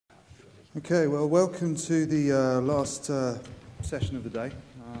Okay, well, welcome to the last session of the day.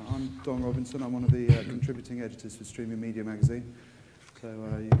 I'm Don Robinson. I'm one of the contributing editors for Streaming Media magazine. So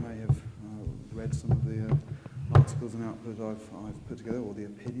you may have read some of the articles and output I've put together, or the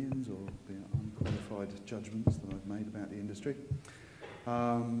opinions or the unqualified judgments that I've made about the industry.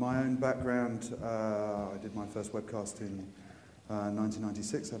 My own background, I did my first webcast in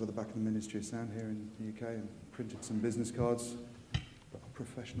 1996 out of the back of the Ministry of Sound here in the UK and printed some business cards.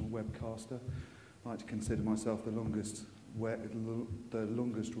 Professional webcaster. I like to consider myself the longest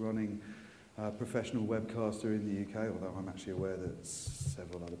running professional webcaster in the UK, although I'm actually aware that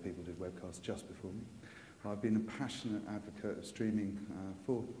several other people did webcasts just before me. I've been a passionate advocate of streaming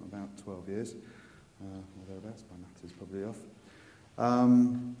for about 12 years, although that's my math is probably off.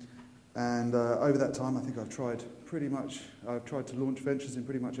 And over that time, I think I've tried to launch ventures in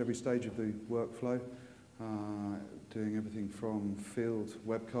pretty much every stage of the workflow. Doing everything from field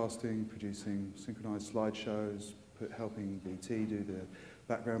webcasting, producing synchronized slideshows, helping BT do the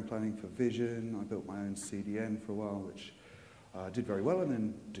background planning for Vision. I built my own CDN for a while, which did very well and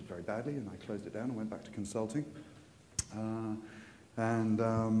then did very badly, and I closed it down and went back to consulting. Sorry,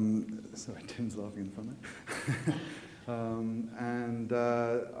 Tim's laughing in the front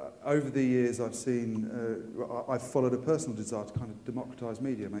there. Over the years, I've seen, I've followed a personal desire to kind of democratize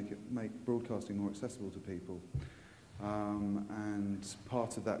media, make broadcasting more accessible to people. And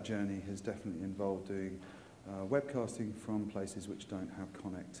part of that journey has definitely involved doing webcasting from places which don't have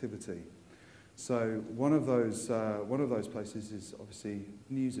connectivity. So one of those places is obviously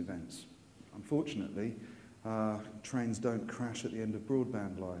news events. Unfortunately, trains don't crash at the end of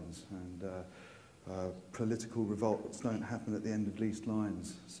broadband lines, and political revolts don't happen at the end of leased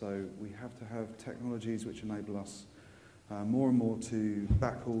lines. So we have to have technologies which enable us more and more to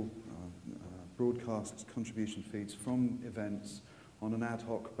backhaul broadcast contribution feeds from events on an ad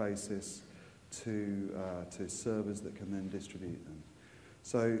hoc basis to servers that can then distribute them.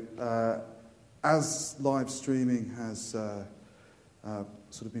 So as live streaming has sort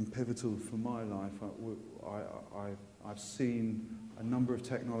of been pivotal for my life, I've seen a number of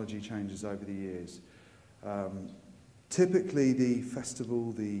technology changes over the years. Typically the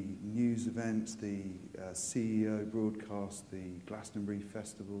festival, the news event, the CEO broadcast, the Glastonbury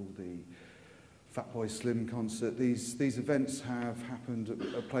Festival, the Fatboy Slim concert, these events have happened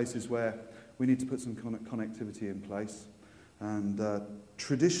at places where we need to put some connectivity in place. And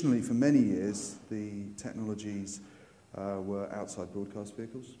traditionally, for many years, the technologies were outside broadcast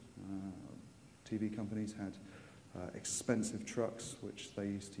vehicles. TV companies had expensive trucks, which they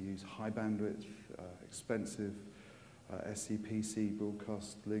used to use high bandwidth, expensive SCPC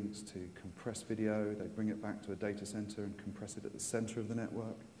broadcast links to compress video. They bring it back to a data center and compress it at the center of the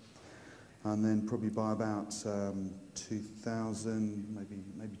network. And then probably by about 2000,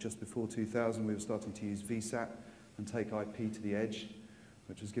 maybe just before 2000, we were starting to use VSAT and take IP to the edge,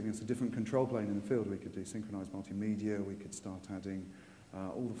 which was giving us a different control plane in the field. We could do synchronized multimedia, we could start adding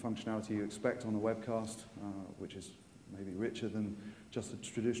all the functionality you expect on a webcast, which is maybe richer than just a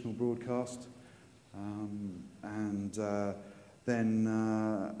traditional broadcast. Then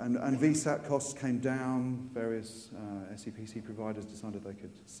VSAT costs came down. Various SCPC providers decided they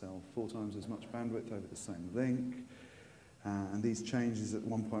could sell 4 times as much bandwidth over the same link. And these changes, at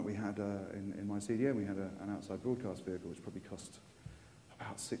one point we had, in my CDN, we had an outside broadcast vehicle which probably cost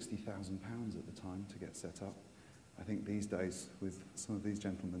about £60,000 at the time to get set up. I think these days, with some of these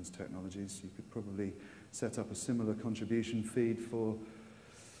gentlemen's technologies, you could probably set up a similar contribution feed for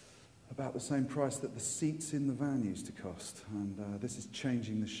about the same price that the seats in the van used to cost. And this is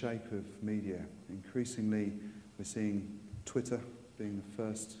changing the shape of media. Increasingly, we're seeing Twitter being the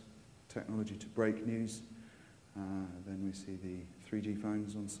first technology to break news. Then we see the 3G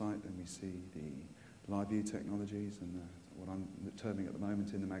phones on site. Then we see the live view technologies and what I'm terming at the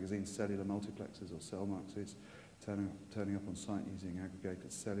moment in the magazine cellular multiplexers or cell muxes, turning up on site using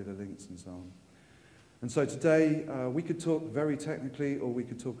aggregated cellular links and so on. And so today, we could talk very technically, or we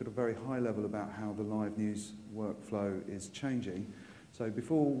could talk at a very high level about how the live news workflow is changing. So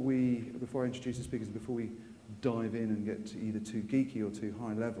before I introduce the speakers, before we dive in and get to either too geeky or too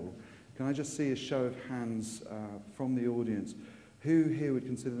high level, can I just see a show of hands from the audience? Who here would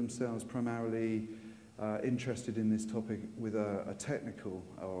consider themselves primarily interested in this topic with a technical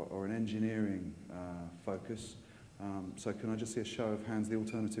or an engineering focus? So can I just see a show of hands? The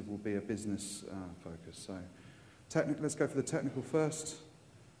alternative will be a business focus. So let's go for the technical first.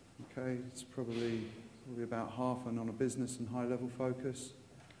 Okay, it's probably about half and on a business and high-level focus.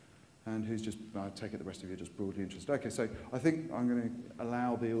 And who's just, I take it the rest of you are just broadly interested. Okay, so I think I'm going to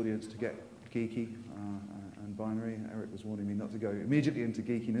allow the audience to get geeky and binary. Eric was warning me not to go immediately into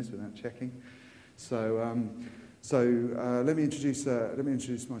geekiness without checking. So let me introduce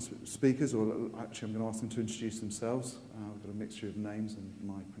my speakers, or actually I'm going to ask them to introduce themselves. We've got a mixture of names, and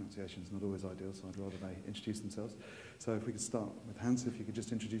my pronunciation is not always ideal, so I'd rather they introduce themselves. So if we could start with Hans, if you could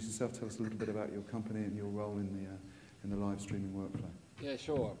just introduce yourself, tell us a little bit about your company and your role in the live streaming workflow. Yeah,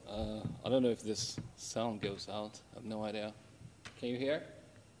 sure. I don't know if this sound goes out. I have no idea. Can you hear?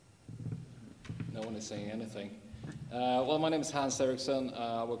 No one is saying anything. Well, my name is Hans Eriksson.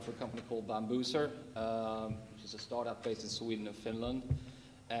 I work for a company called Bambooser, which is a startup based in Sweden and Finland.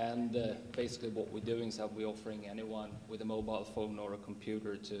 And basically what we're doing is that we're offering anyone with a mobile phone or a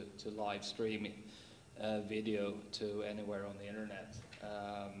computer to live stream video to anywhere on the internet.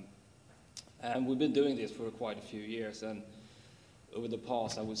 And we've been doing this for quite a few years. And over the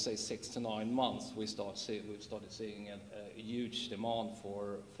past, I would say 6 to 9 months, we've started seeing a huge demand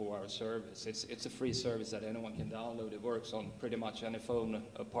for our service. It's a free service that anyone can download. It works on pretty much any phone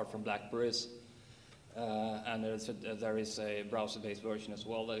apart from BlackBerries. And there is a browser-based version as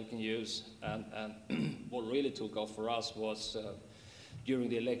well that you can use. And what really took off for us was during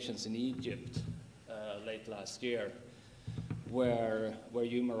the elections in Egypt late last year, where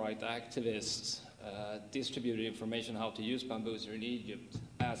human rights activists distributed information how to use Bambooser in Egypt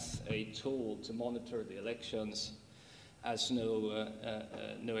as a tool to monitor the elections, as no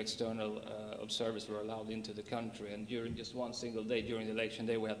external observers were allowed into the country. And during just one single day during the election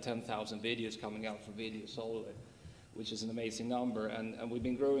day, we had 10,000 videos coming out from Video Solely, which is an amazing number. And we've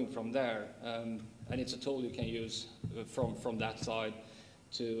been growing from there. And it's a tool you can use from that side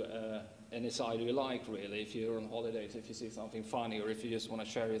to any side you like, really, if you're on holidays, if you see something funny, or if you just want to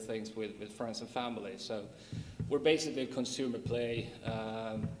share your things with friends and family. So we're basically a consumer play.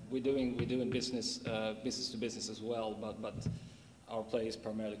 We're doing business to business as well, but our play is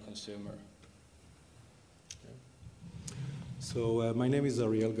primarily consumer. So my name is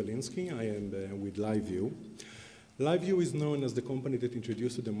Ariel Galinsky. I am with LiveView. LiveView is known as the company that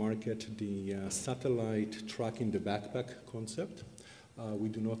introduced to the market the satellite tracking the backpack concept. We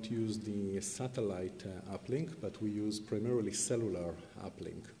do not use the satellite uplink, but we use primarily cellular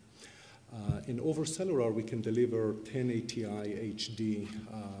uplink. And over cellular, we can deliver 1080i HD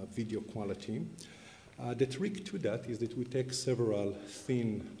video quality. The trick to that is that we take several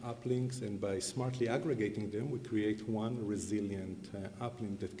thin uplinks, and by smartly aggregating them, we create one resilient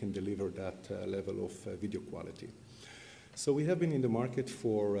uplink that can deliver that level of video quality. So we have been in the market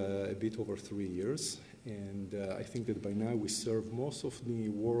for a bit over 3 years. And I think that by now we serve most of the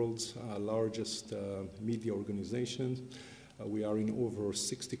world's largest media organizations. We are in over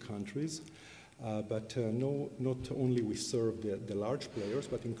 60 countries. But not only we serve the large players,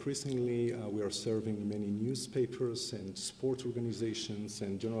 but increasingly we are serving many newspapers and sports organizations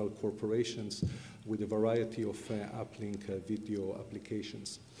and general corporations with a variety of uplink video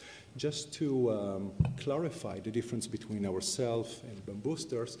applications. Just to clarify the difference between ourselves and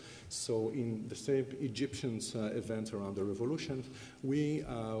Bamboosters, so in the same Egyptians event around the revolution, we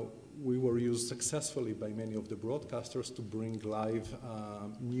were used successfully by many of the broadcasters to bring live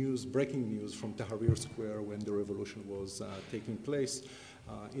news, breaking news from Tahrir Square when the revolution was taking place.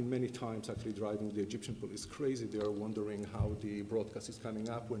 In many times actually driving the Egyptian police crazy. They are wondering how the broadcast is coming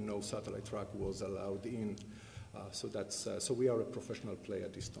up when no satellite track was allowed in. So we are a professional player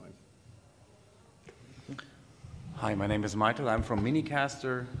at this time. Hi, my name is Michael. I'm from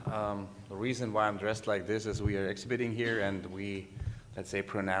Minicaster. The reason why I'm dressed like this is we are exhibiting here and we, let's say,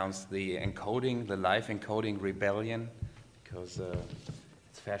 pronounce the encoding, the live encoding rebellion, because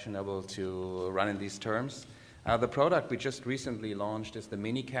it's fashionable to run in these terms. The product we just recently launched is the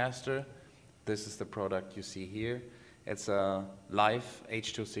Minicaster. This is the product you see here. It's a live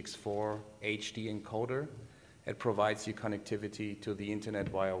H.264 HD encoder. It provides you connectivity to the internet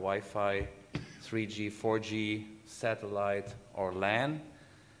via Wi-Fi, 3G, 4G, satellite, or LAN.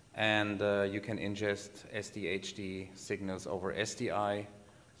 And you can ingest SD-HD signals over SDI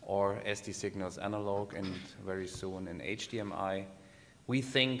or SD signals analog and very soon in HDMI. We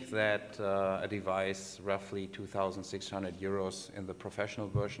think that a device roughly 2,600 euros in the professional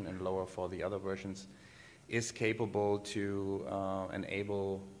version and lower for the other versions is capable to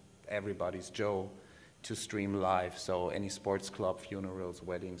enable everybody's Joe to stream live. So any sports club, funerals,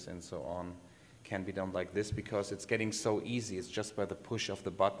 weddings, and so on can be done like this because it's getting so easy. It's just by the push of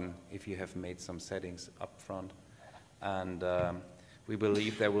the button if you have made some settings up front. And we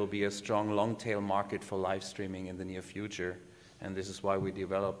believe there will be a strong long-tail market for live streaming in the near future. And this is why we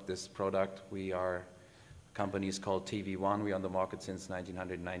developed this product. We are, company is called TV1. We're on the market since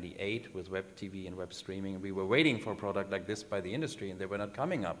 1998 with web TV and web streaming. We were waiting for a product like this by the industry, and they were not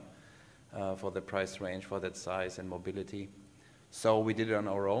coming up. for the price range, for that size and mobility. So we did it on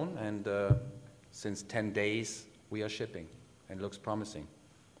our own, and since 10 days we are shipping, and it looks promising.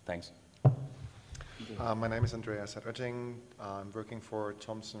 Thanks. My name is Andreas Oetting. I'm working for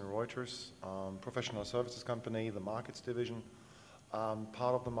Thomson Reuters, professional services company, the markets division.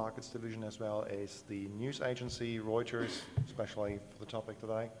 Part of the markets division as well is the news agency, Reuters, especially for the topic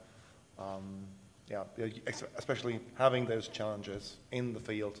today. Yeah, especially having those challenges in the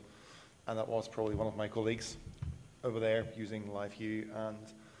field. And that was probably one of my colleagues over there using LiveView.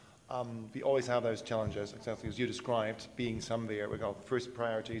 And we always have those challenges, exactly as you described, being somewhere. Our first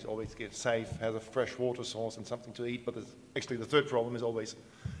priority is always get safe, have a fresh water source and something to eat. But actually the third problem is always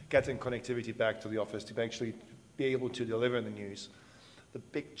getting connectivity back to the office to actually be able to deliver the news. The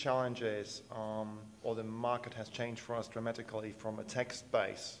big challenge is, or the market has changed for us dramatically from a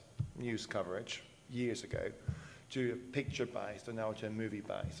text-based news coverage years ago to a picture-based and now to a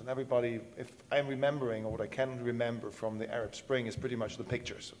movie-based. And everybody, if I'm remembering, or what I can remember from the Arab Spring is pretty much the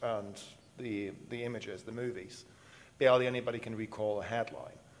pictures and the images, the movies. Barely anybody can recall a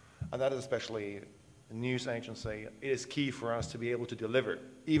headline. And that is especially a news agency. It is key for us to be able to deliver,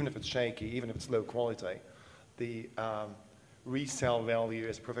 even if it's shaky, even if it's low quality. The resale value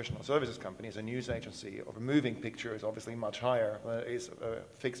as a professional services company, as a news agency, of a moving picture is obviously much higher than it is a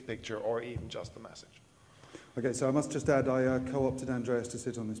fixed picture or even just a message. Okay, so I must just add, I co-opted Andreas to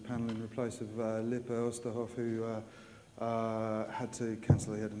sit on this panel in place of Lippe Osterhoff, who had to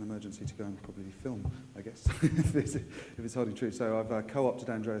cancel. He had an emergency to go and probably film, I guess, if it's holding true. So I've co-opted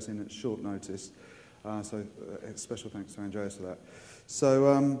Andreas in at short notice. So special thanks to Andreas for that.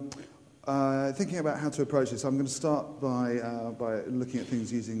 So thinking about how to approach this, I'm going to start by looking at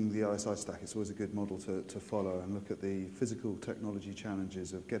things using the OSI stack. It's always a good model to follow, and look at the physical technology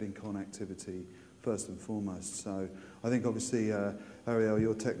challenges of getting connectivity first and foremost. So I think obviously, Ariel,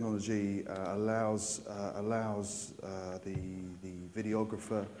 your technology allows the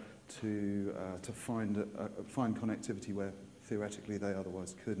videographer to find connectivity where theoretically they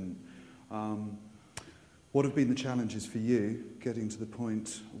otherwise couldn't. What have been the challenges for you getting to the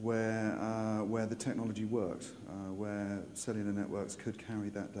point where the technology works, where cellular networks could carry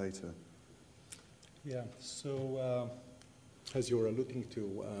that data? Yeah, so as you're alluding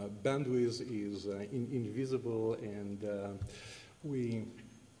to, bandwidth is invisible, and we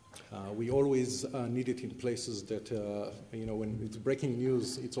always need it in places that, when it's breaking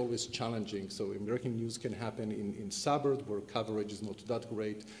news, it's always challenging. So breaking news can happen in suburbs where coverage is not that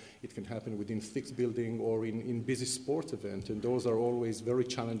great. It can happen within thick building or in busy sports event, and those are always very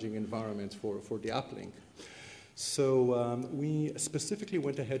challenging environments for the uplink. So we specifically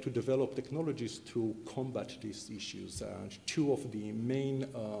went ahead to develop technologies to combat these issues. Two of the main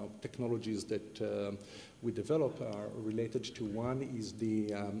technologies that we develop are related to. One is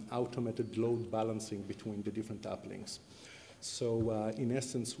the automated load balancing between the different uplinks. So in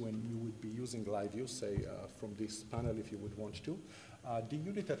essence, when you would be using LiveView, say from this panel if you would want to, the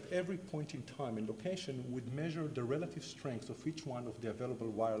unit at every point in time and location would measure the relative strength of each one of the available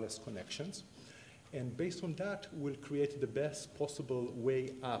wireless connections. And based on that, we'll create the best possible way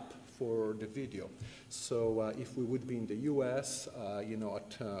up for the video. So if we would be in the US,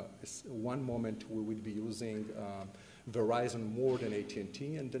 at one moment we would be using Verizon more than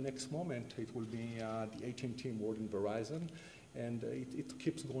AT&T, and the next moment it will be the AT&T more than Verizon. And it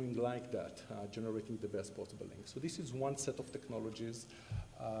keeps going like that, generating the best possible link. So this is one set of technologies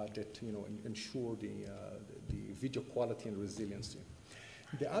that ensure the video quality and resiliency.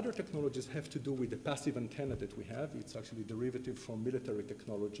 The other technologies have to do with the passive antenna that we have. It's actually derivative from military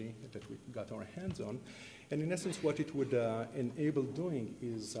technology that we got our hands on. And in essence, what it would enable doing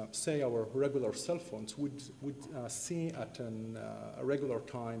is, say our regular cell phones would see at a regular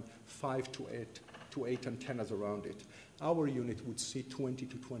time 5 to 8 antennas around it. Our unit would see 20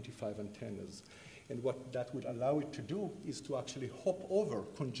 to 25 antennas. And what that would allow it to do is to actually hop over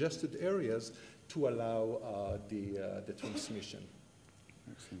congested areas to allow the transmission.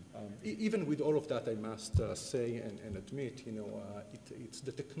 Even with all of that, I must say and admit, it's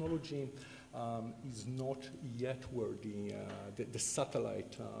the technology is not yet where the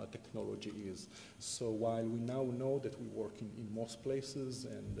satellite technology is. So while we now know that we work in most places,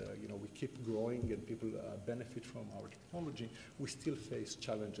 and we keep growing and people benefit from our technology, we still face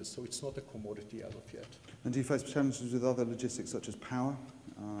challenges. So it's not a commodity as of yet. And do you face challenges with other logistics such as power?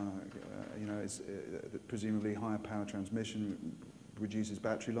 Presumably higher power transmission reduces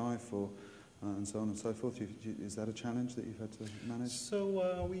battery life, or and so on and so forth. Is that a challenge that you've had to manage?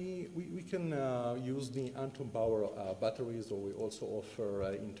 So we can use the Anton Bauer batteries, or we also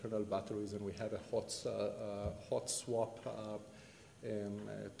offer internal batteries, and we have a hot swap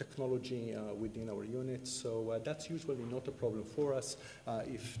technology within our unit. So that's usually not a problem for us.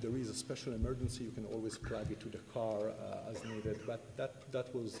 If there is a special emergency, you can always plug it to the car as needed. But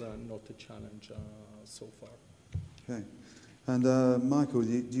that was not a challenge so far. Okay. And Michael,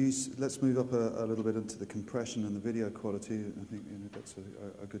 let's move up a little bit into the compression and the video quality. I think that's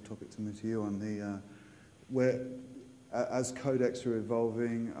a good topic to move to you on. As codecs are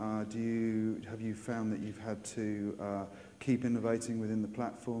evolving, have you found that you've had to keep innovating within the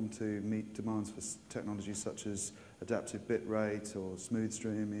platform to meet demands for technologies such as adaptive bit rate or smooth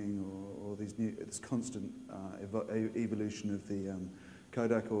streaming or this constant evolution of the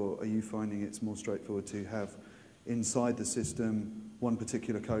codec, or are you finding it's more straightforward to have inside the system one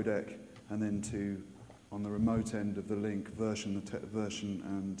particular codec and then to, on the remote end of the link, version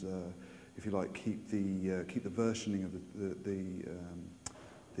and if you like, keep the versioning of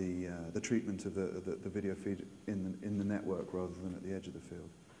the treatment of the video feed in the network rather than at the edge of the field?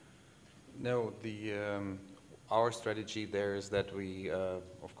 No, our strategy there is that we,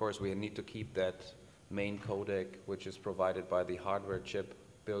 of course, we need to keep that main codec, which is provided by the hardware chip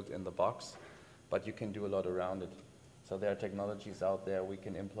built in the box, but you can do a lot around it. So there are technologies out there we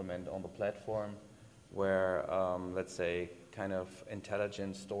can implement on the platform where, let's say, kind of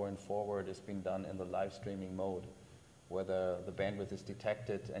intelligent store and forward is being done in the live streaming mode, where the bandwidth is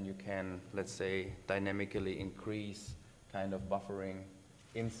detected and you can, let's say, dynamically increase kind of buffering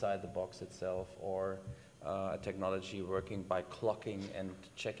inside the box itself, or a technology working by clocking and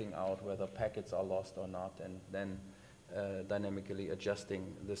checking out whether packets are lost or not, and then dynamically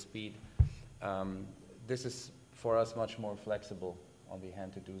adjusting the speed. This is, for us, much more flexible on the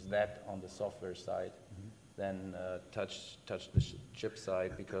hand to do that on the software side than touch the chip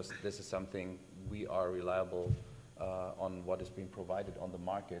side, because this is something we are reliable on what is being provided on the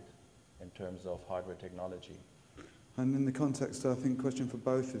market in terms of hardware technology. And in the context, I think, question for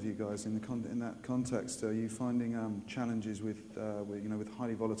both of you guys. In that context, are you finding challenges with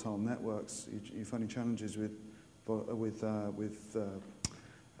highly volatile networks? Are you finding challenges with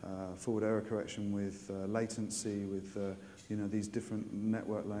forward error correction, with latency, with these different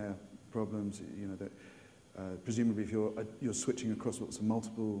network layer problems? Presumably, if you're switching across lots of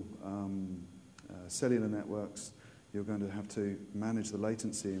multiple cellular networks, you're going to have to manage the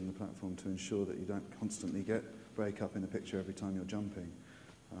latency in the platform to ensure that you don't constantly get break up in a picture every time you're jumping.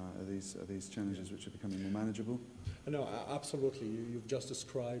 Are these challenges which are becoming more manageable? No, absolutely. You've just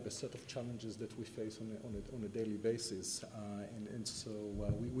described a set of challenges that we face on a daily basis, and so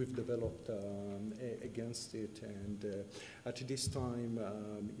we've developed against it. And at this time,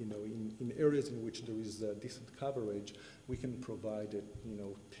 in areas in which there is decent coverage, we can provide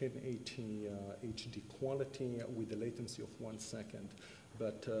 1080 HD quality with a latency of 1 second.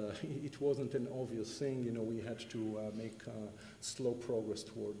 But it wasn't an obvious thing. We had to make slow progress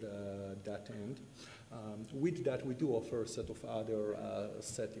toward that end. With that, we do offer a set of other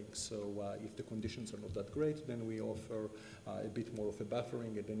settings. So if the conditions are not that great, then we offer a bit more of a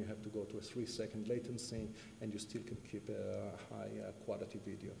buffering, and then you have to go to a 3-second latency, and you still can keep a high quality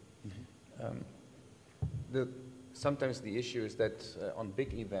video. Sometimes the issue is that on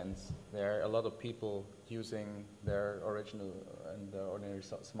big events, there are a lot of people using their original and their ordinary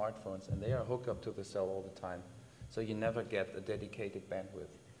smartphones, and they are hooked up to the cell all the time. So you never get a dedicated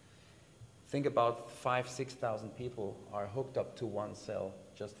bandwidth. Think about 5,000–6,000 people are hooked up to one cell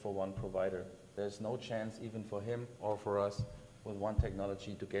just for one provider. There's no chance even for him or for us with one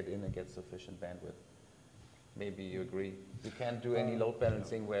technology to get in and get sufficient bandwidth. Maybe you agree. You can't do any load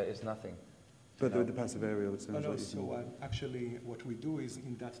balancing where it's nothing. But with the passive aerial, it sounds like so actually what we do is,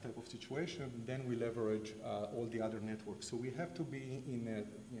 in that type of situation, then we leverage all the other networks. So we have to be in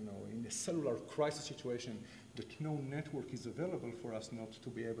a cellular crisis situation that no network is available for us not to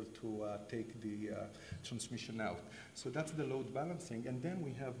be able to take the transmission out. So that's the load balancing. And then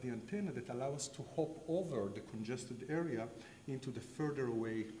we have the antenna that allows us to hop over the congested area into the further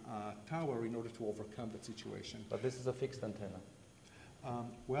away tower in order to overcome that situation. But this is a fixed antenna.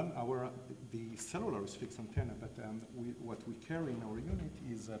 The cellular is fixed antenna, but what we carry in our unit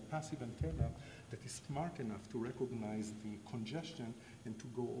is a passive antenna that is smart enough to recognize the congestion and to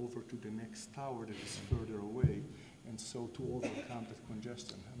go over to the next tower that is further away, and so to overcome that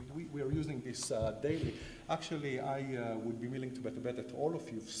congestion. I mean, we are using this daily. Actually, I would be willing to bet a bet that all of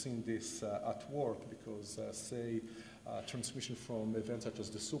you have seen this at work, because transmission from events such as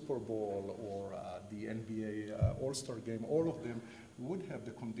the Super Bowl or the NBA All-Star Game, all of them would have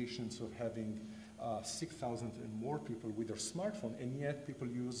the conditions of having 6,000 and more people with their smartphone, and yet people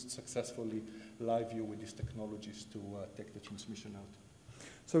used successfully live view with these technologies to take the transmission out.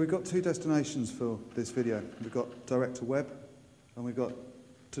 So we've got two destinations for this video. We've got direct to web and we've got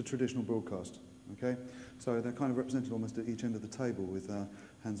to traditional broadcast. Okay, so they're kind of represented almost at each end of the table with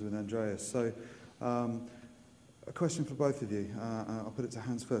Hans and Andreas. So a question for both of you. I'll put it to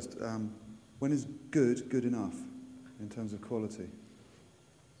Hans first. When is good enough in terms of quality?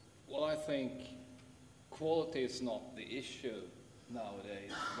 Well, I think quality is not the issue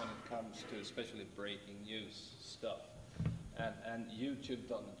nowadays when it comes to especially breaking news stuff. And YouTube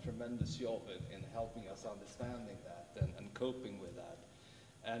done a tremendous job in helping us understanding that and coping with that.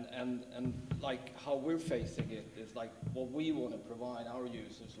 And like how we're facing it is like what we want to provide our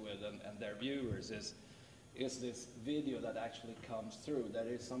users with and their viewers is this video that actually comes through, that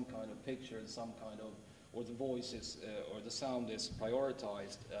is some kind of picture and some kind of, or the voice is, or the sound is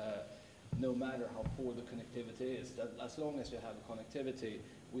prioritized, no matter how poor the connectivity is. That as long as you have connectivity,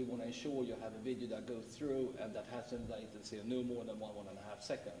 we want to ensure you have a video that goes through and that has a latency of no more than 1.5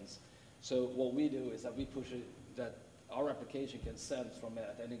 seconds. So what we do is that we push it, that our application can sense from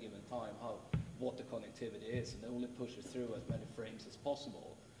at any given time what the connectivity is, and only push it through as many frames as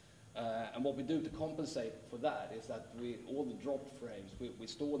possible. And what we do to compensate for that is that all the dropped frames, we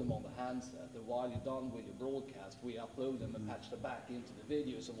store them on the handset, and while you're done with your broadcast, we upload them and patch them back into the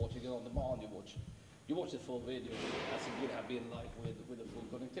video, so what you get on demand, you watch the full video as it would have been like with the full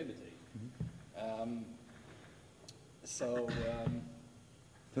connectivity. So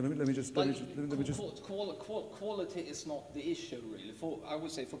let me just quality is not the issue really. I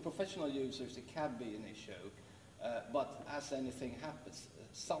would say for professional users it can be an issue, but as anything happens,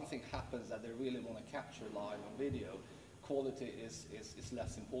 something happens that they really want to capture live on video, quality is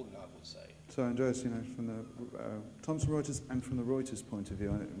less important, I would say. So Andreas, from the Thomson Reuters and from the Reuters point of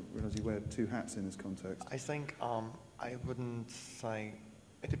view, I realise you wear two hats in this context. I think I wouldn't say,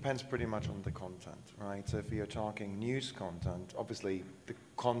 it depends pretty much on the content, right? So if you're talking news content, obviously the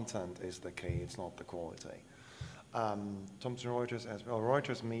content is the key, it's not the quality. Thomson Reuters as well,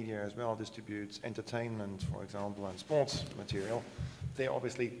 Reuters Media as well distributes entertainment, for example, and sports material. There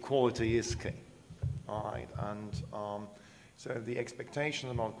obviously quality is key, all right? And so the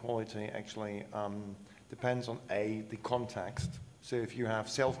expectation about quality actually depends on the context. So if you have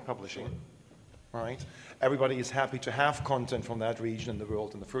self-publishing, right? Everybody is happy to have content from that region in the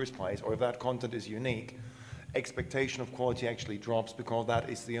world in the first place, or if that content is unique, expectation of quality actually drops because that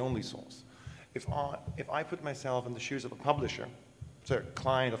is the only source. If I put myself in the shoes of a publisher, so a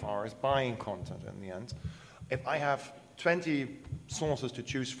client of ours buying content in the end, if I have 20 sources to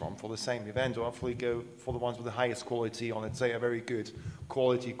choose from for the same event, I'll hopefully go for the ones with the highest quality on, let's say, a very good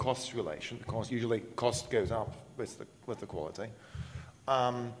quality-cost relation, because usually cost goes up with the quality.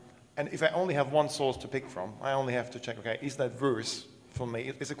 And if I only have one source to pick from, I only have to check, okay, is that verse for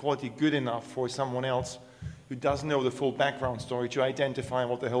me, is the quality good enough for someone else who doesn't know the full background story to identify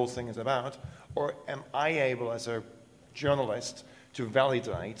what the whole thing is about? Or am I able, as a journalist, to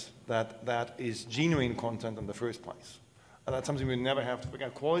validate that that is genuine content in the first place? And that's something we never have to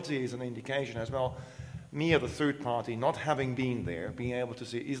forget. Quality is an indication as well. Me as a third party, not having been there, being able to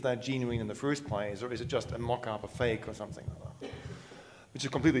see, is that genuine in the first place, or is it just a mock-up, a fake, or something like that? Which is a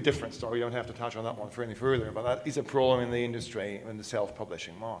completely different story. You don't have to touch on that one for any further, but that is a problem in the industry, in the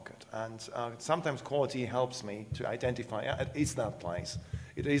self-publishing market. And sometimes quality helps me to identify, it is that place,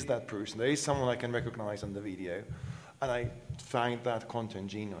 it is that person, there is someone I can recognize on the video, and I find that content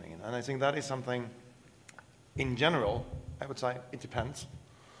genuine. And I think that is something, in general, I would say it depends.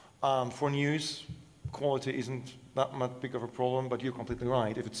 For news, quality isn't that much big of a problem, but you're completely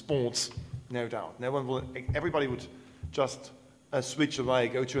right. If it's sports, no doubt. Everybody would just switch away,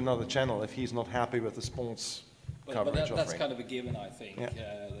 go to another channel if he's not happy with the sports coverage. But that's kind of a given, I think, yeah.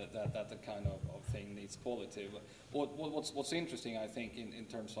 that the kind of thing needs quality. But what's interesting, I think, in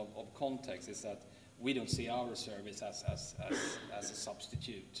terms of context is that we don't see our service as a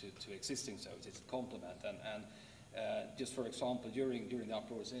substitute to existing services, it's a complement. And just for example, during the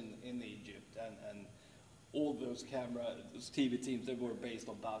uproars in Egypt, and all those TV teams, they were based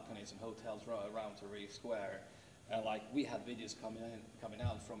on balconies and hotels around Tahrir Square. Like we had videos coming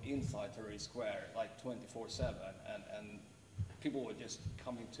out from inside Tahrir Square, like 24/7, and people were just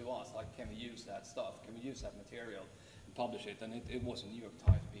coming to us, like, can we use that stuff? Can we use that material and publish it? And it was New York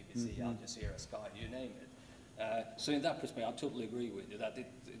Times, BBC, Al Jazeera, Sky, you name it. So in that perspective, I totally agree with you that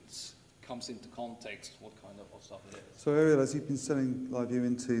it comes into context what kind of stuff it is. So Ariel, as you've been selling LiveView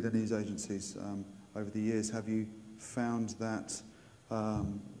into the news agencies over the years, have you found that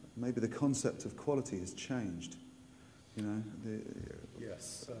maybe the concept of quality has changed?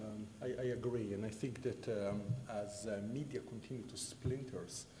 Yes, I agree, and I think that as media continue to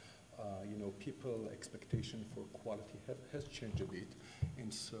splinters, People expectation for quality has changed a bit,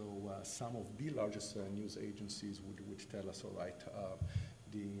 and so some of the largest news agencies would tell us, all right,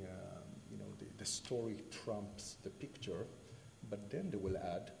 the story trumps the picture, but then they will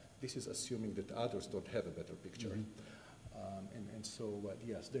add, this is assuming that others don't have a better picture. And so,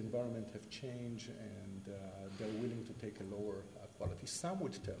 yes, the environment have changed, and they're willing to take a lower quality. Some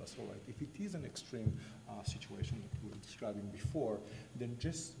would tell us, all right, if it is an extreme situation that we were describing before, then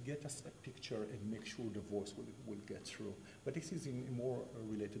just get us a picture and make sure the voice will get through. But this is more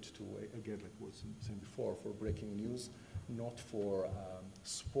related to, again, like I was saying before, for breaking news, not for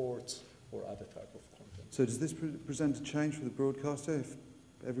sports or other type of content. So does this present a change for the broadcaster? If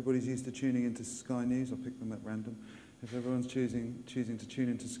everybody's used to tuning into Sky News, I'll pick them at random. If everyone's choosing to tune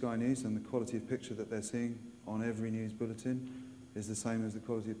into Sky News, and the quality of picture that they're seeing on every news bulletin is the same as the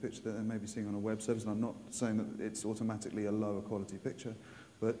quality of picture that they may be seeing on a web service, and I'm not saying that it's automatically a lower quality picture,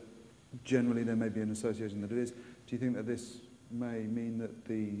 but generally there may be an association that it is. Do you think that this may mean that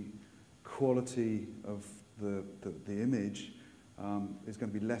the quality of the image is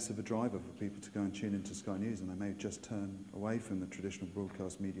going to be less of a driver for people to go and tune into Sky News, and they may just turn away from the traditional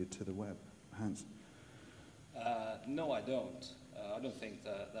broadcast media to the web? Hans? No, I don't. I don't think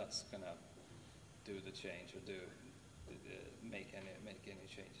that's going to do the change or make any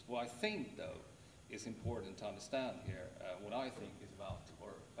changes. What I think, though, is important to understand here, what I think is about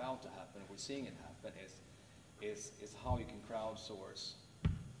to happen, we're seeing it happen, is how you can crowdsource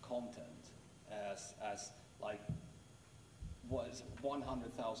content as like was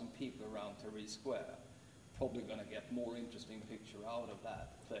 100,000 people around Tahrir Square, probably going to get more interesting picture out of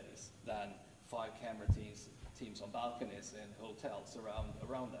that place than 5 camera teams on balconies in hotels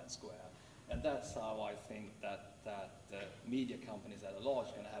around that square. And that's how I think that the media companies at large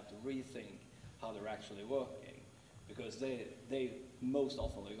are going to have to rethink how they're actually working, because they most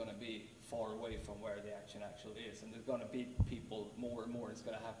often are going to be far away from where the action actually is, and there's going to be people more and more. It's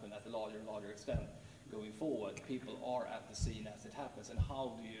going to happen at a larger and larger extent going forward. People are at the scene as it happens, and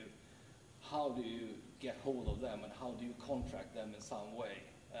how do you get hold of them, and how do you contract them in some way?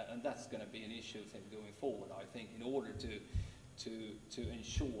 And that's going to be an issue going forward, I think, in order to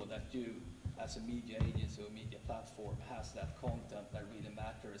ensure that you, as a media agency or media platform, has that content that really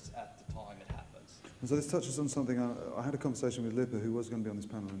matters at the time it happens. And so this touches on something. I had a conversation with Lipa, who was going to be on this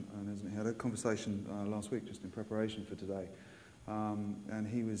panel, and isn't he? I had a conversation last week, just in preparation for today, and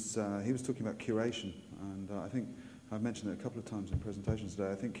he was talking about curation, and I think I've mentioned it a couple of times in presentations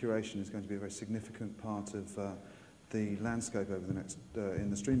today. I think curation is going to be a very significant part of the landscape over the next, in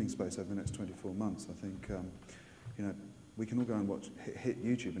the streaming space over the next 24 months. I think, we can all go and hit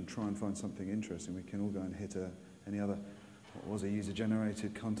YouTube and try and find something interesting. We can all go and hit any other, what was a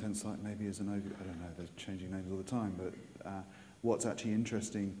user-generated content site, maybe as I don't know, they're changing names all the time, but what's actually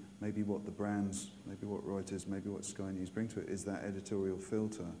interesting, maybe what the brands, maybe what Reuters, maybe what Sky News bring to it is that editorial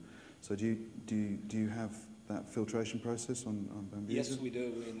filter. So do you have that filtration process on Bambuser? Yes, we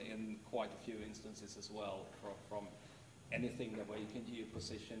do in quite a few instances as well, from anything that way you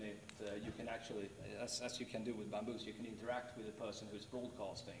position it. You can actually, as you can do with Bambuser, you can interact with the person who's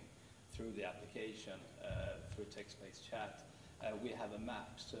broadcasting through the application, through text-based chat. We have a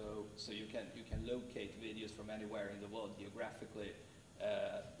map, so you can locate videos from anywhere in the world geographically.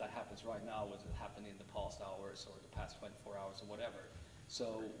 That happens right now, as it happened in the past hours or the past 24 hours or whatever.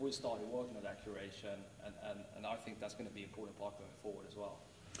 So we started working on that curation, and I think that's going to be an important part going forward as well.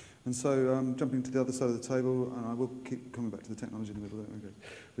 And so, jumping to the other side of the table, and I will keep coming back to the technology in the middle, okay.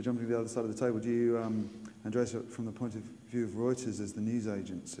 But jumping to the other side of the table, do you, Andreas, from the point of view of Reuters as the news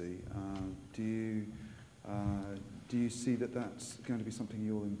agency, do you see that that's going to be something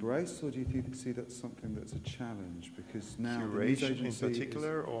you'll embrace, or do you see that's something that's a challenge? Because now the news agency in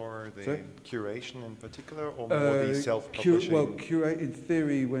particular, or the sorry? Curation in particular, or more the self-publishing? Well, curate in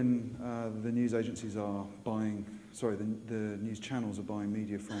theory, when the news agencies are buying. Sorry, the news channels are buying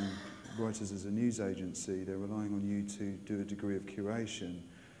media from Reuters as a news agency. They're relying on you to do a degree of curation,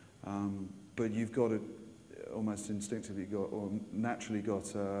 but you've got it almost instinctively or naturally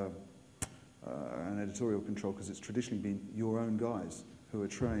got an editorial control, because it's traditionally been your own guys who are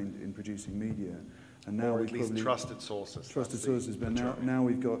trained in producing media, and now or at least trusted sources. Trusted sources, but now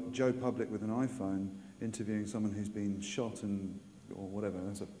we've got Joe Public with an iPhone interviewing someone who's been shot and. Or whatever.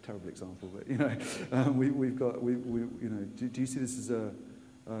 That's a terrible example, but we've got Do you see this as a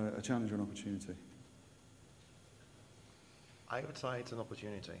challenge or an opportunity? I would say it's an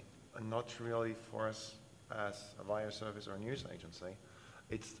opportunity, and not really for us as a wire service or a news agency.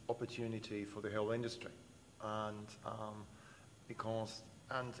 It's opportunity for the whole industry, and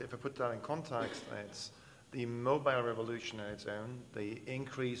if I put that in context, it's the mobile revolution on its own, the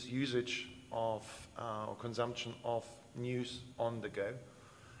increased usage of or consumption of news on the go,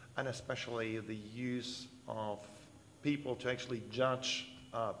 and especially the use of people to actually judge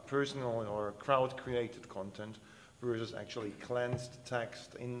personal or crowd-created content versus actually cleansed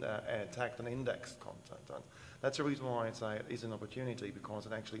text, tagged and indexed content. And that's the reason why it is an opportunity, because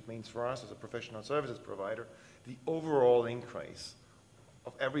it actually means for us as a professional services provider, the overall increase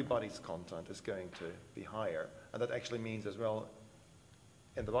of everybody's content is going to be higher. And that actually means as well,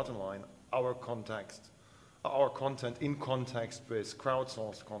 in the bottom line, our content in context with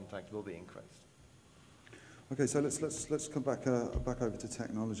crowdsourced content will be increased. Okay, so let's come back over to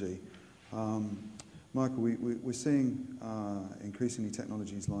technology. Michael, we're seeing increasingly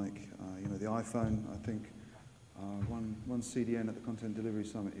technologies like the iPhone. I think one CDN at the Content Delivery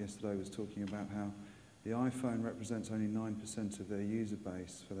Summit yesterday was talking about how the iPhone represents only 9% of their user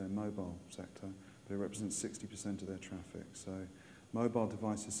base for their mobile sector, but it represents 60% of their traffic. So mobile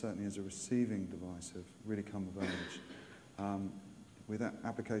devices, certainly as a receiving device, have really come of age. With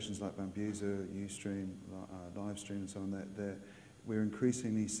applications like Bambuser, Ustream, Livestream, and so on, we're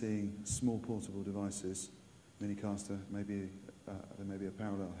increasingly seeing small portable devices, Minicaster, maybe there may be a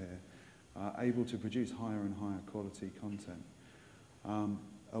parallel here, able to produce higher and higher quality content.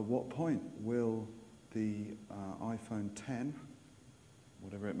 At what point will the iPhone 10,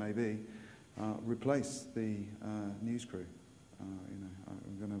 whatever it may be, replace the news crew?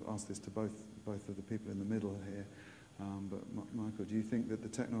 I'm going to ask this to both of the people in the middle here. But Michael, do you think that the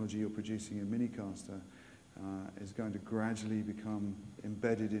technology you're producing in Minicaster is going to gradually become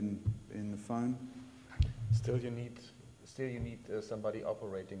embedded in the phone? Still you need somebody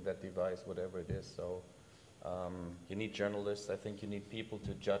operating that device, whatever it is. So you need journalists. I think you need people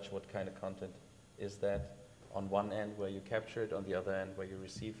to judge what kind of content is that on one end where you capture it, on the other end where you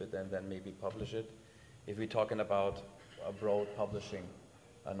receive it, and then maybe publish it. If we're talking about a broad publishing,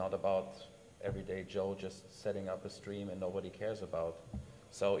 not about everyday Joe just setting up a stream and nobody cares about.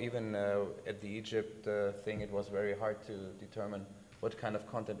 So even at the Egypt thing, it was very hard to determine what kind of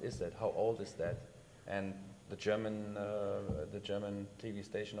content is that, how old is that, and the German TV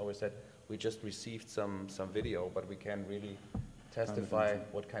station always said, we just received some video, but we can't really testify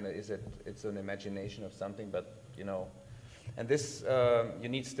what kind of is it. It's an imagination of something, but and this you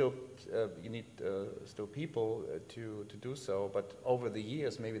need still people to do so. But over the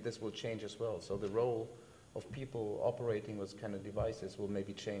years, maybe this will change as well. So the role of people operating with kind of devices will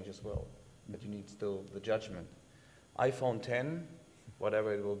maybe change as well. But you need still the judgment. iPhone 10,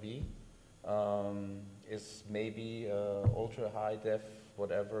 whatever it will be, is maybe ultra high def,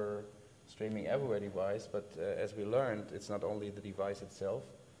 whatever streaming everywhere device. But as we learned, it's not only the device itself.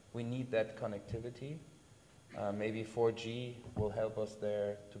 We need that connectivity. Maybe 4G will help us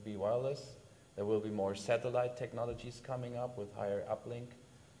there to be wireless. There will be more satellite technologies coming up with higher uplink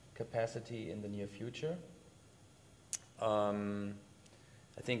capacity in the near future.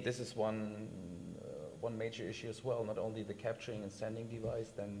 I think this is one major issue as well, not only the capturing and sending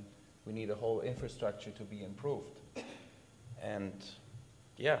device, then we need a whole infrastructure to be improved. And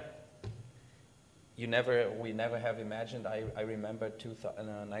yeah, we never have imagined. I remember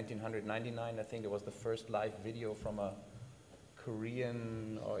 1999, I think it was the first live video from a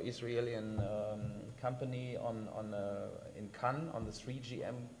Korean or Israeli company in Cannes on the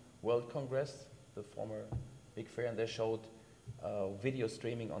 3GM World Congress, the former big fair, and they showed video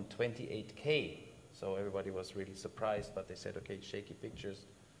streaming on 28K. So everybody was really surprised, but they said, okay, shaky pictures.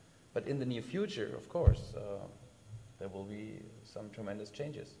 But in the near future, of course, there will be some tremendous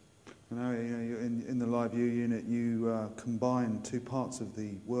changes. Now, in the Live View unit, you combine two parts of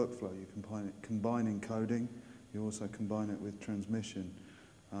the workflow. You combine encoding, you also combine it with transmission.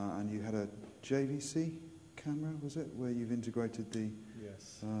 And you had a JVC camera, was it, where you've integrated the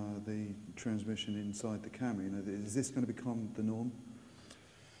transmission inside the camera? Is this going to become the norm?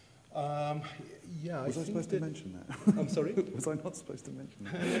 Yeah, was I supposed to mention that? I'm sorry? Was I not supposed to mention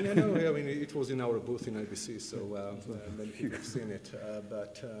that? No, I mean, it was in our booth in IBC, so many people have seen it.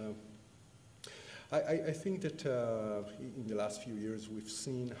 But I think that in the last few years, we've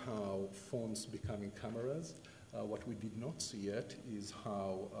seen how phones becoming cameras. What we did not see yet is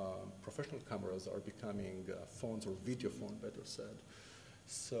how professional cameras are becoming phones, or video phone, better said.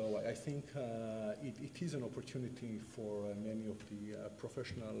 So I think it is an opportunity for many of the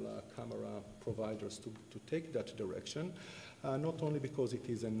professional camera providers to take that direction, not only because it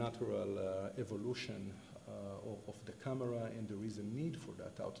is a natural evolution of the camera and there is a need for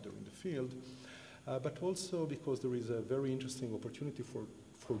that out there in the field, but also because there is a very interesting opportunity for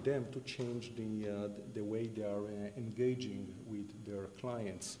them to change the way they are engaging with their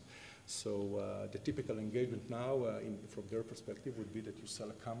clients. So the typical engagement now, from their perspective, would be that you sell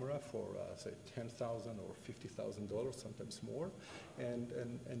a camera for, say, $10,000 or $50,000, sometimes more,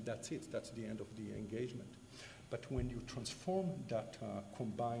 and that's it. That's the end of the engagement. But when you transform that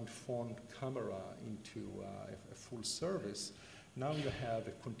combined phone camera into a full service, now you have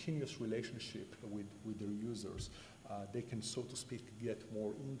a continuous relationship with their users. They can, so to speak, get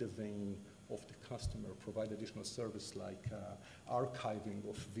more in the vein of the customer, provide additional service like archiving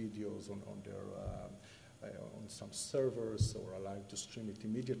of videos on some servers, or allowing to stream it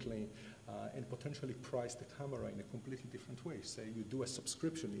immediately, and potentially price the camera in a completely different way. Say you do a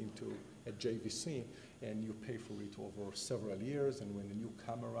subscription into a JVC and you pay for it over several years, and when a new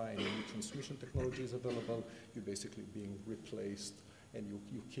camera and a new transmission technology is available, you're basically being replaced, and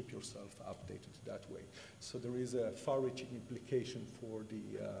you keep yourself updated that way. So there is a far-reaching implication for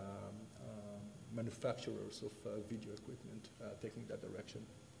the manufacturers of video equipment taking that direction.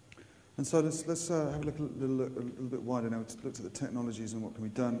 And so let's have a look a little bit wider now. We've looked at the technologies and what can be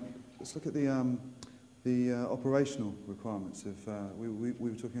done. Let's look at the operational requirements. We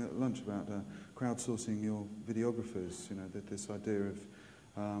were talking at lunch about crowdsourcing your videographers. You know, this idea of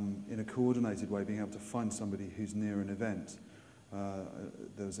in a coordinated way being able to find somebody who's near an event.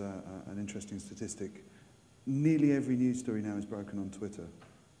 There's an interesting statistic. Nearly every news story now is broken on Twitter.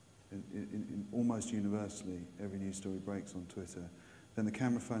 In almost universally, every news story breaks on Twitter. Then the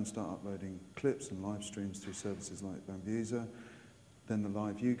camera phones start uploading clips and live streams through services like Bambuser. Then the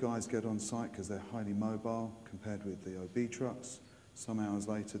live view guys get on site because they're highly mobile compared with the OB trucks. Some hours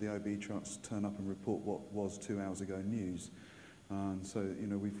later, the OB trucks turn up and report what was 2 hours ago news. And so, you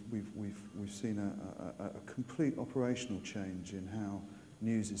know, we've seen a complete operational change in how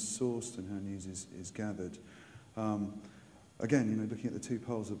news is sourced and how news is gathered. Again, you know, looking at the two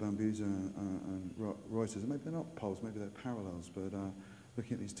poles of Bambuser and Reuters, maybe they're not poles, maybe they're parallels, but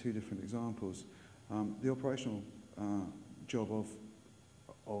looking at these two different examples, the operational job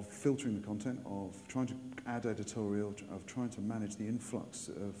of filtering the content, of trying to add editorial, of trying to manage the influx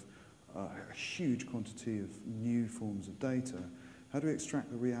of a huge quantity of new forms of data. How do we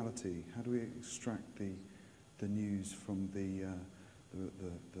extract the reality? How do we extract the news from the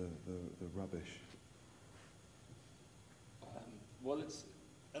rubbish? Well, it's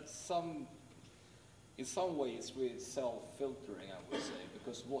in some ways really self-filtering, I would say,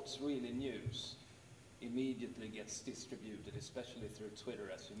 because what's really news immediately gets distributed, especially through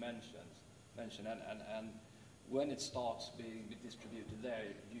Twitter, as you mentioned, and when it starts being distributed there,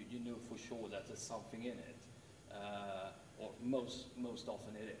 you know for sure that there's something in it, or most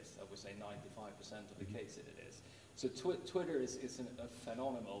often it is. I would say 95% of the case it is. So Twitter is a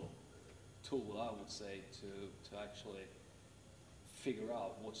phenomenal tool, I would say, to actually figure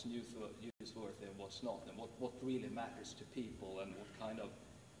out what's newsworthy and what's not, and what really matters to people, and what kind of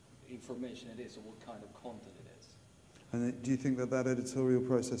information it is, or what kind of content it is. And do you think that editorial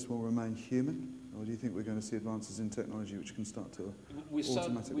process will remain human, or do you think we're going to see advances in technology which can start to automatically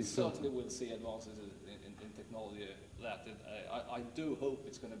filter? We certainly will see advances in technology. I do hope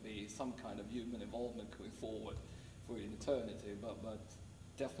it's going to be some kind of human involvement going forward for an eternity, but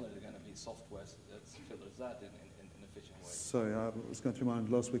definitely going to be software that filters that in an efficient way. Sorry, I was going through my mind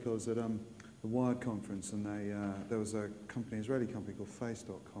last week. I was at the Wired conference, and there was a Israeli company called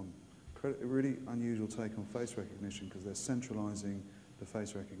Face.com. A really unusual take on face recognition, because they're centralizing the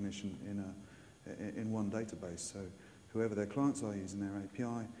face recognition in one database. So whoever their clients are using their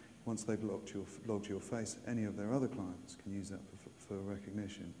API, once they've logged your face, any of their other clients can use that for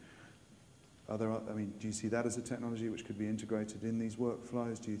recognition. Do you see that as a technology which could be integrated in these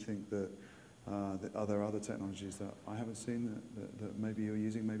workflows? Do you think that are there other technologies that I haven't seen that maybe you're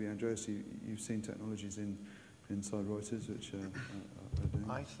using? Maybe, Andreas, you've seen technologies inside Reuters which are doing?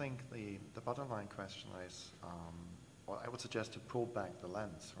 I think the bottom line question is, well, I would suggest to pull back the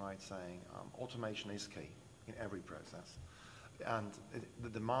lens, right, saying automation is key in every process. And the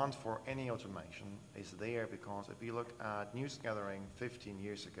demand for any automation is there, because if you look at news gathering 15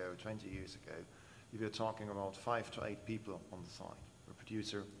 years ago, 20 years ago, you were talking about 5 to 8 people on the site. A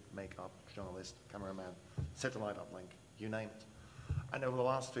producer, makeup, journalist, cameraman, satellite uplink, you name it. And over the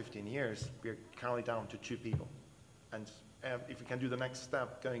last 15 years, we're currently down to 2 people. And if we can do the next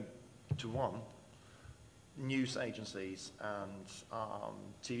step, going to 1, news agencies and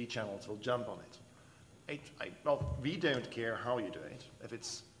TV channels will jump on it. Well, we don't care how you do it. If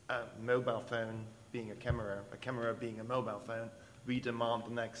it's a mobile phone being a camera being a mobile phone, we demand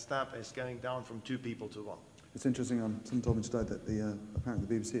the next step is going down from 2 people to 1. It's interesting, someone told me today that apparently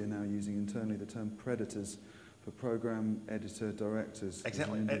the BBC are now using internally the term predators for program editor directors.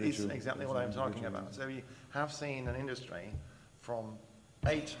 Exactly, it is exactly what I'm talking about. So we have seen an industry from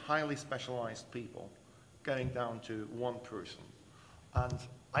 8 highly specialized people going down to 1 person. And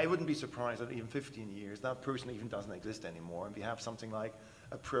I wouldn't be surprised that even 15 years, that person even doesn't exist anymore. And we have something like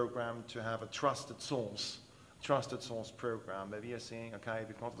a program to have a trusted source program, where we are saying, okay,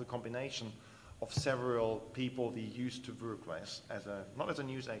 because of the combination of several people we used to work with, not as a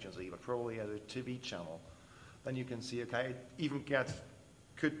news agency, but probably as a TV channel, then you can see, okay,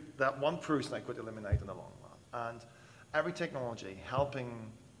 that 1 person I could eliminate in the long run. And every technology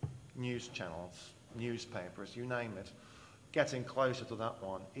helping news channels, newspapers, you name it, getting closer to that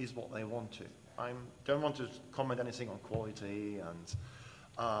one is what they want to. I don't want to comment anything on quality and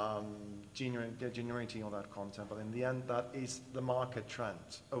genuinity of that content, but in the end, that is the market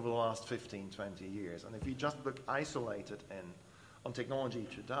trend over the last 15, 20 years. And if you just look isolated on technology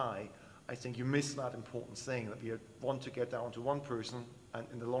today, I think you miss that important thing that we want to get down to 1 person, and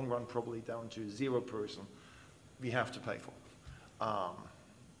in the long run, probably down to 0 person, we have to pay for.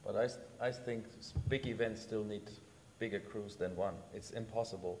 But I think big events still need bigger crews than 1. It's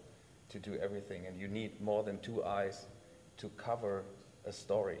impossible to do everything, and you need more than 2 eyes to cover a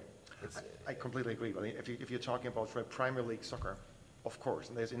story. I completely agree. But if you're talking about for Premier League soccer, of course,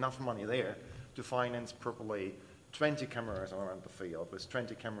 and there's enough money there to finance properly 20 cameras around the field with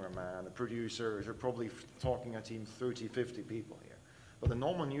 20 cameramen, the producers are probably talking a team 30, 50 people here. But the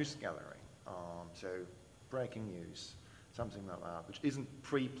normal news gathering, so breaking news, something like that, which isn't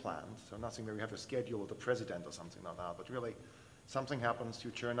pre-planned, so nothing where we have a schedule of the president or something like that, but really something happens,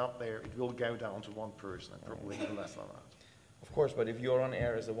 you turn up there, it will go down to 1 person and probably even less than that. Of course, but if you're on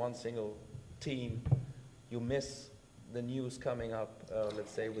air as a 1 single team, you miss the news coming up,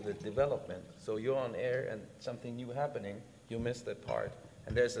 let's say, with a development. So you're on air and something new happening, you miss that part.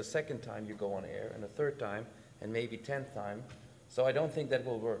 And there's a second time you go on air, and a third time, and maybe 10th time. So I don't think that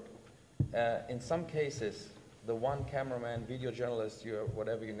will work. In some cases, the 1 cameraman, video journalist,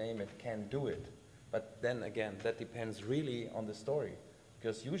 whatever you name it, can do it. But then again, that depends really on the story.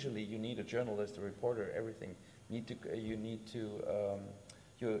 Because usually you need a journalist, a reporter, everything. You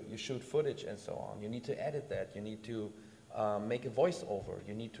shoot footage and so on. You need to edit that. You need to make a voiceover.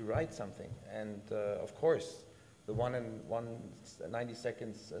 You need to write something. And of course, the 90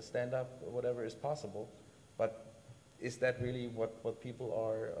 seconds stand-up, whatever is possible. But is that really what people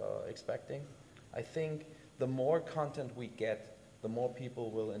are expecting? I think the more content we get, the more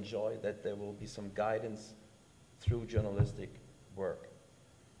people will enjoy that there will be some guidance through journalistic work.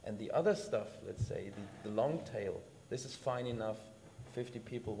 And the other stuff, let's say, the long tail, this is fine enough, 50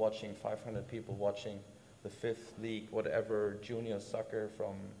 people watching, 500 people watching, the 5th league, whatever, junior soccer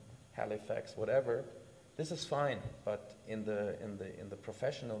from Halifax, whatever, this is fine. But in the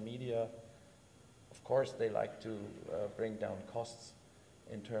professional media, of course, they like to bring down costs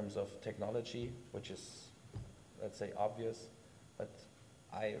in terms of technology, which is, let's say, obvious. But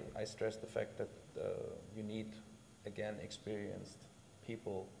I stress the fact that you need, again, experienced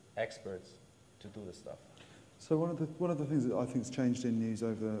people, experts, to do this stuff. So one of the things that I think has changed in news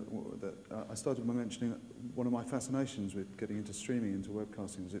I started by mentioning one of my fascinations with getting into streaming, into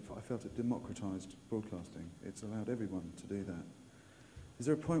webcasting, was I felt it democratized broadcasting. It's allowed everyone to do that. Is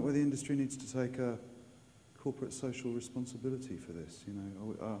there a point where the industry needs to take a corporate social responsibility for this? You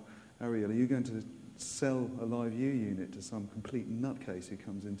know, Ariel, are you going to sell a live view unit to some complete nutcase who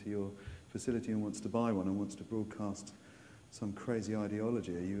comes into your facility and wants to buy one and wants to broadcast some crazy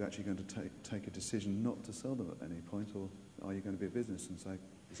ideology? Are you actually going to take a decision not to sell them at any point, or are you going to be a business and say,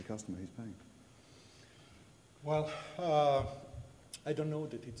 as a customer, he's paying? Well, I don't know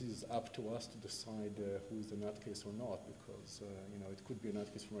that it is up to us to decide who is the nutcase or not, because you know, it could be a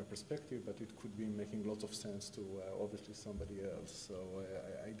nutcase from my perspective, but it could be making lots of sense to obviously somebody else. So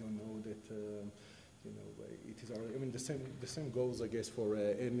I don't know that. You know, it is. I mean, the same goes, I guess, for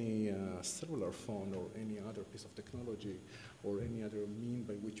any cellular phone or any other piece of technology, or any other mean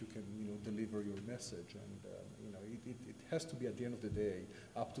by which you can, you know, deliver your message. And you know, it has to be at the end of the day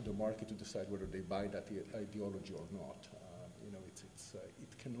up to the market to decide whether they buy that ideology or not. You know,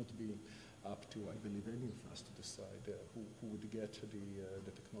 it cannot be up to, I believe, any of us to decide who would get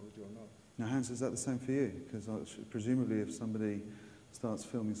the technology or not. Now, Hans, is that the same for you? Because presumably, if somebody starts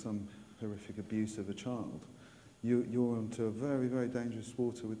filming some horrific abuse of a child, you're onto a very, very dangerous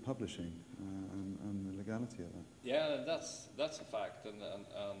water with publishing and the legality of that. Yeah, that's a fact, and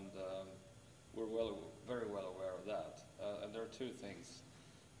we're very well aware of that. And there are 2 things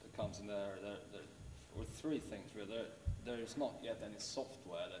that comes in there, or 3 things really. There is not yet any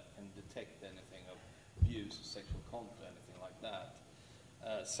software that can detect anything of abuse, sexual content, anything like that.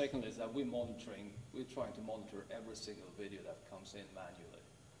 Secondly, is that we're trying to monitor every single video that comes in manually.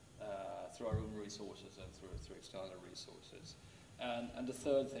 Through our own resources and through external resources. And the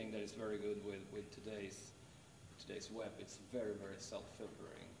third thing that is very good with today's web, it's very, very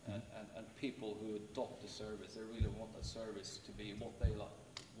self-filtering. And people who adopt the service, they really want the service to be what they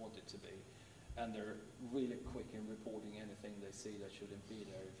want it to be. And they're really quick in reporting anything they see that shouldn't be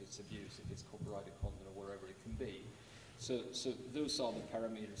there, if it's abuse, if it's copyrighted content, or whatever it can be. So those are the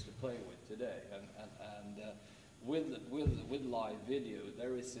parameters to play with today. And with live video,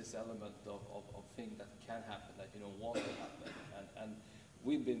 there is this element of thing that can happen that you don't want to happen. And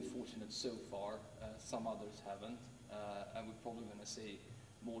we've been fortunate so far. Some others haven't. And we're probably going to see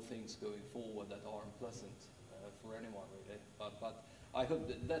more things going forward that aren't pleasant for anyone, really. But I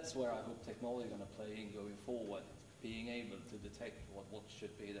hope that's where I hope technology is going to play in going forward, being able to detect what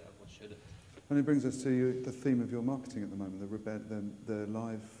should be there, what shouldn't. And it brings us to the theme of your marketing at the moment, the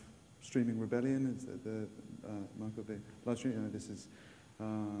live streaming rebellion. Is the Michael, the live streaming. This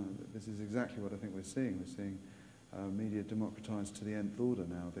is exactly what I think we're seeing. We're seeing media democratized to the nth order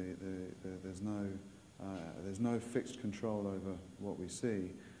now. There's no fixed control over what we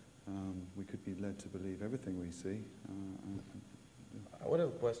see. We could be led to believe everything we see. I would have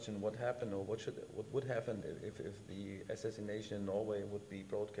a question. What happened, or what would happen if the assassination in Norway would be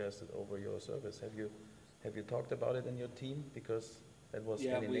broadcasted over your service? Have you talked about it in your team? Because that was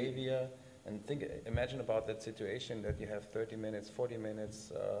Scandinavia. And imagine about that situation that you have 30 minutes, 40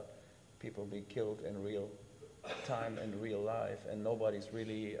 minutes, people be killed in real time and real life, and nobody's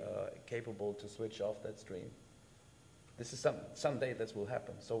really capable to switch off that stream. This is someday this will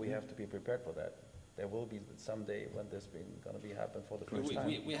happen, so we have to be prepared for that. There will be someday when this going to be happen for the first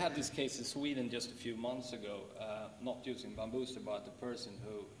time. We had this case in Sweden just a few months ago, not using Bambooster, but the person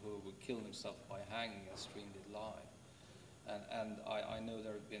who would kill himself by hanging and streamed it live. And I know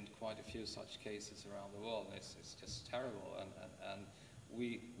there have been quite a few such cases around the world. It's just terrible, and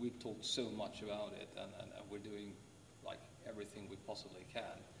we talk so much about it, and we're doing like everything we possibly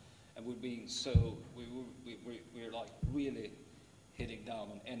can, and we're being so we're like really hitting down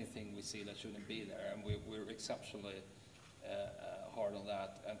on anything we see that shouldn't be there, and we're exceptionally hard on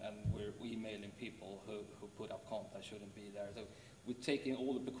that, and we're emailing people who put up content that shouldn't be there. So we're taking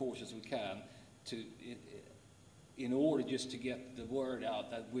all the precautions we can to in order just to get the word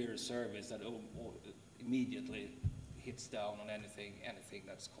out that we're a service that immediately hits down on anything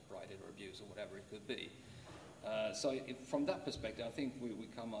that's copyrighted or abused or whatever it could be. So from that perspective, I think we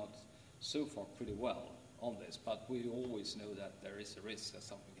come out so far pretty well on this, but we always know that there is a risk that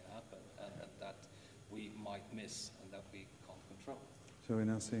something can happen and that we might miss and that we can't control. So we're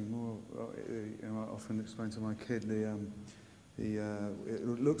now seeing more. I often explain to my kid it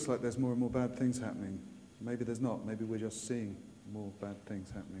looks like there's more and more bad things happening. Maybe there's not. Maybe we're just seeing more bad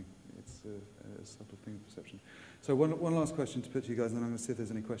things happening. It's a subtle thing of perception. So one last question to put to you guys, and then I'm going to see if there's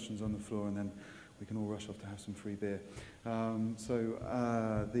any questions on the floor, and then we can all rush off to have some free beer.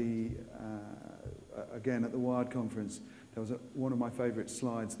 Again, at the Wired conference, there was one of my favourite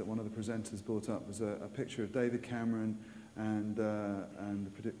slides that one of the presenters brought up was a picture of David Cameron and a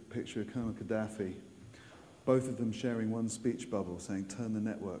picture of Colonel Gaddafi, both of them sharing one speech bubble saying, "Turn the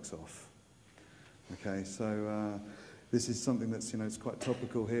networks off." Okay, so this is something that's, it's quite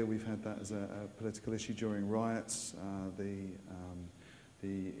topical here. We've had that as a political issue during riots. The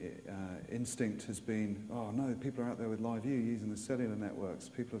instinct has been, oh no, people are out there with live view using the cellular networks.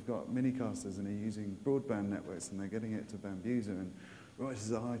 People have got minicasters and are using broadband networks and they're getting it to Bambuser, and riots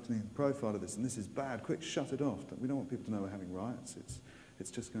are heightening the profile of this, and this is bad. Quick, shut it off. We don't want people to know we're having riots.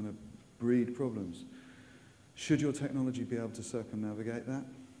 It's just going to breed problems. Should your technology be able to circumnavigate that?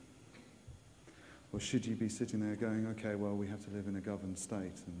 Or should you be sitting there going, okay, well, we have to live in a governed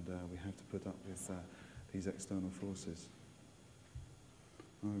state and we have to put up with these external forces?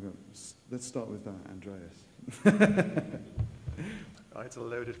 Let's start with Andreas. It's a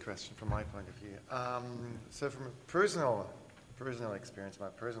loaded question from my point of view. So from a personal experience, my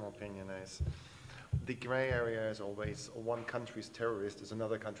personal opinion is the grey area is always one country's terrorist is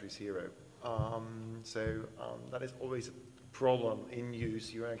another country's hero. That is always a problem in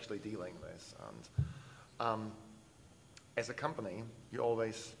use you're actually dealing with. And as a company, you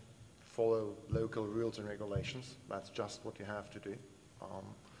always follow local rules and regulations. That's just what you have to do.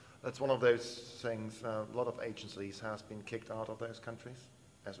 That's one of those things, a lot of agencies has been kicked out of those countries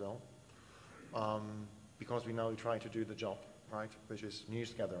as well, because we now try to do the job, right, which is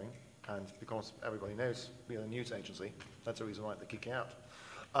news gathering, and because everybody knows we are a news agency, that's the reason why they kick you out,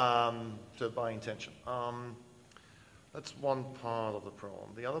 so by intention. That's one part of the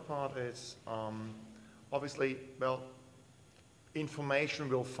problem. The other part is, obviously, well, information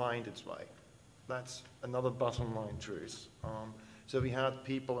will find its way. That's another bottom line truth. So we had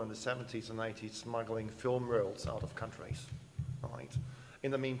people in the 70s and 80s smuggling film rolls out of countries. right?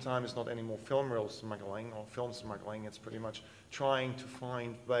 In the meantime, it's not any more film reel smuggling or film smuggling. It's pretty much trying to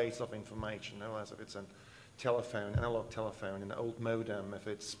find ways of information, as if it's a telephone, analog telephone, an old modem, if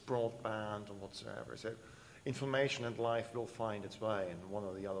it's broadband or whatsoever. So information and life will find its way in one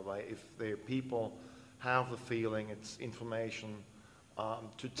or the other way if the people have the feeling it's information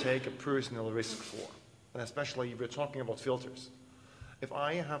to take a personal risk for. And especially if we're talking about filters. If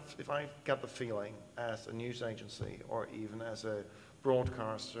I get the feeling as a news agency or even as a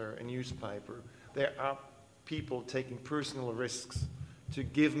broadcaster, a newspaper, there are people taking personal risks to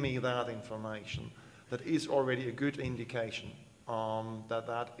give me that information, that is already a good indication that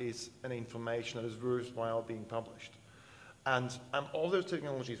that is an information that is worthwhile being published. And all those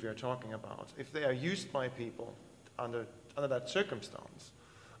technologies we are talking about, if they are used by people under that circumstance,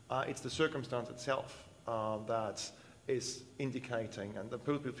 it's the circumstance itself that is indicating, and the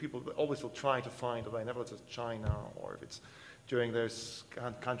people always will try to find a way, never if it's China or if it's during those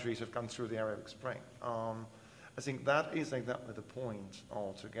countries that have gone through the Arab Spring. I think that is exactly the point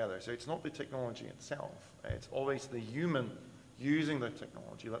altogether. So it's not the technology itself, it's always the human using the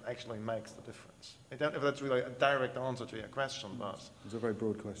technology that actually makes the difference. I don't know if that's really a direct answer to your question, but... It's a very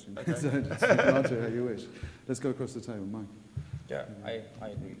broad question. Okay. So you can answer how you wish. Let's go across the table. Mike. Yeah, I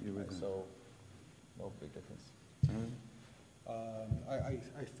agree. You're with So, no big difference.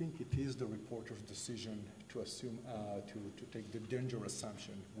 I think it is the reporter's decision to assume, to take the danger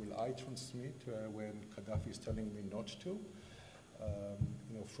assumption. Will I transmit when Gaddafi is telling me not to?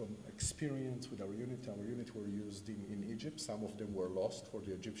 From experience with our unit were used in Egypt. Some of them were lost for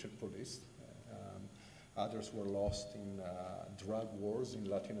the Egyptian police. Others were lost in drug wars in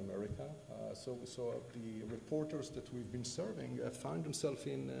Latin America. So the reporters that we've been serving found themselves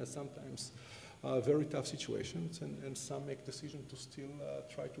in sometimes very tough situations, and some make decisions to still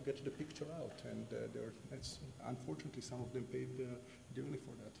try to get the picture out. And unfortunately, some of them paid dearly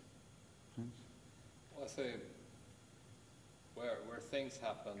for that. Well, I say, where things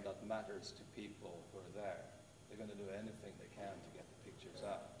happen that matters to people who are there, they're going to do anything they can to get the pictures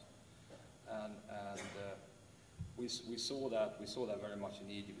out. And we saw that very much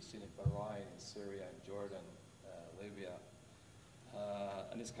in Egypt. We've seen it in Bahrain, in Syria, in Jordan, Libya.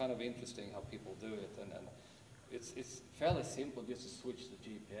 And it's kind of interesting how people do it, and it's fairly simple just to switch the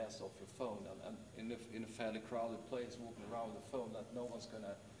GPS off your phone, and in a fairly crowded place, walking around with a phone that no one's going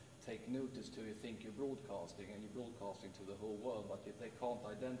to take notice to. You think you're broadcasting, and you're broadcasting to the whole world, but if they can't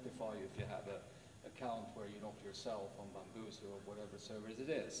identify you if you have an account where you're not yourself on Bambuser or whatever service it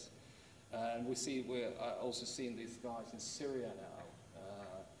is. And we're also seeing these guys in Syria now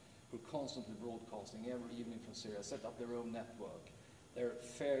who are constantly broadcasting every evening from Syria, set up their own network. They're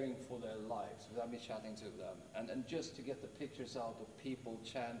fearing for their lives without me chatting to them. And just to get the pictures out of people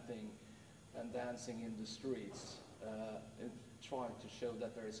chanting and dancing in the streets, and trying to show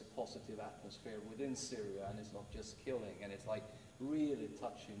that there is a positive atmosphere within Syria and it's not just killing, and it's like really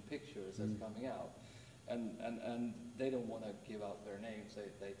touching pictures that's coming out. And they don't want to give out their names.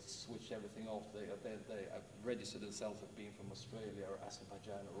 They switch everything off. They registered themselves as being from Australia or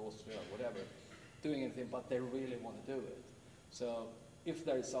Azerbaijan or Austria or whatever, doing anything, but they really want to do it. So if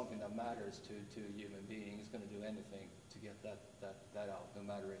there is something that matters to a human being, it's going to do anything to get that out, no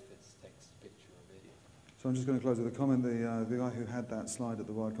matter if it's text, picture, or video. So I'm just going to close with a comment. The guy who had that slide at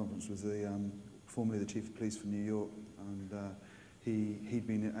the Wired Conference was formerly the Chief of Police for New York, and he'd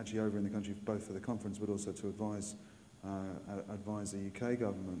been actually over in the country both for the conference but also to advise the UK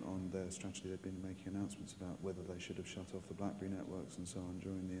government on their strategy. They've been making announcements about whether they should have shut off the BlackBerry networks and so on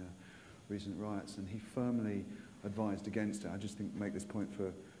during the recent riots, and he firmly advised against it. I just think make this point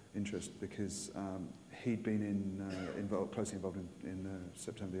for interest because he'd been closely involved in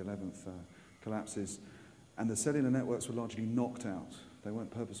September the 11th collapses, and the cellular networks were largely knocked out. They weren't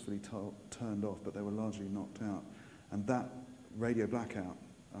purposefully turned off, but they were largely knocked out. And that radio blackout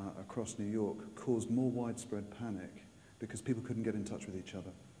across New York caused more widespread panic because people couldn't get in touch with each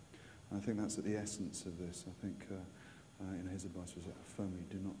other. And I think that's at the essence of this. I think his advice was firmly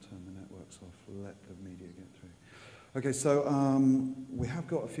do not turn the networks off, let the media get through. Okay, so we have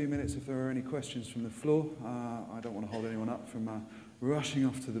got a few minutes if there are any questions from the floor. I don't want to hold anyone up from rushing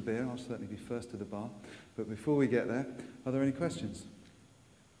off to the beer. I'll certainly be first to the bar. But before we get there, are there any questions?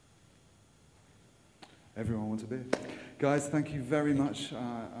 Everyone wants a beer. Guys, thank you very much.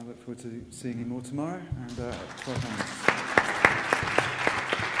 I look forward to seeing you more tomorrow. And 12 minutes.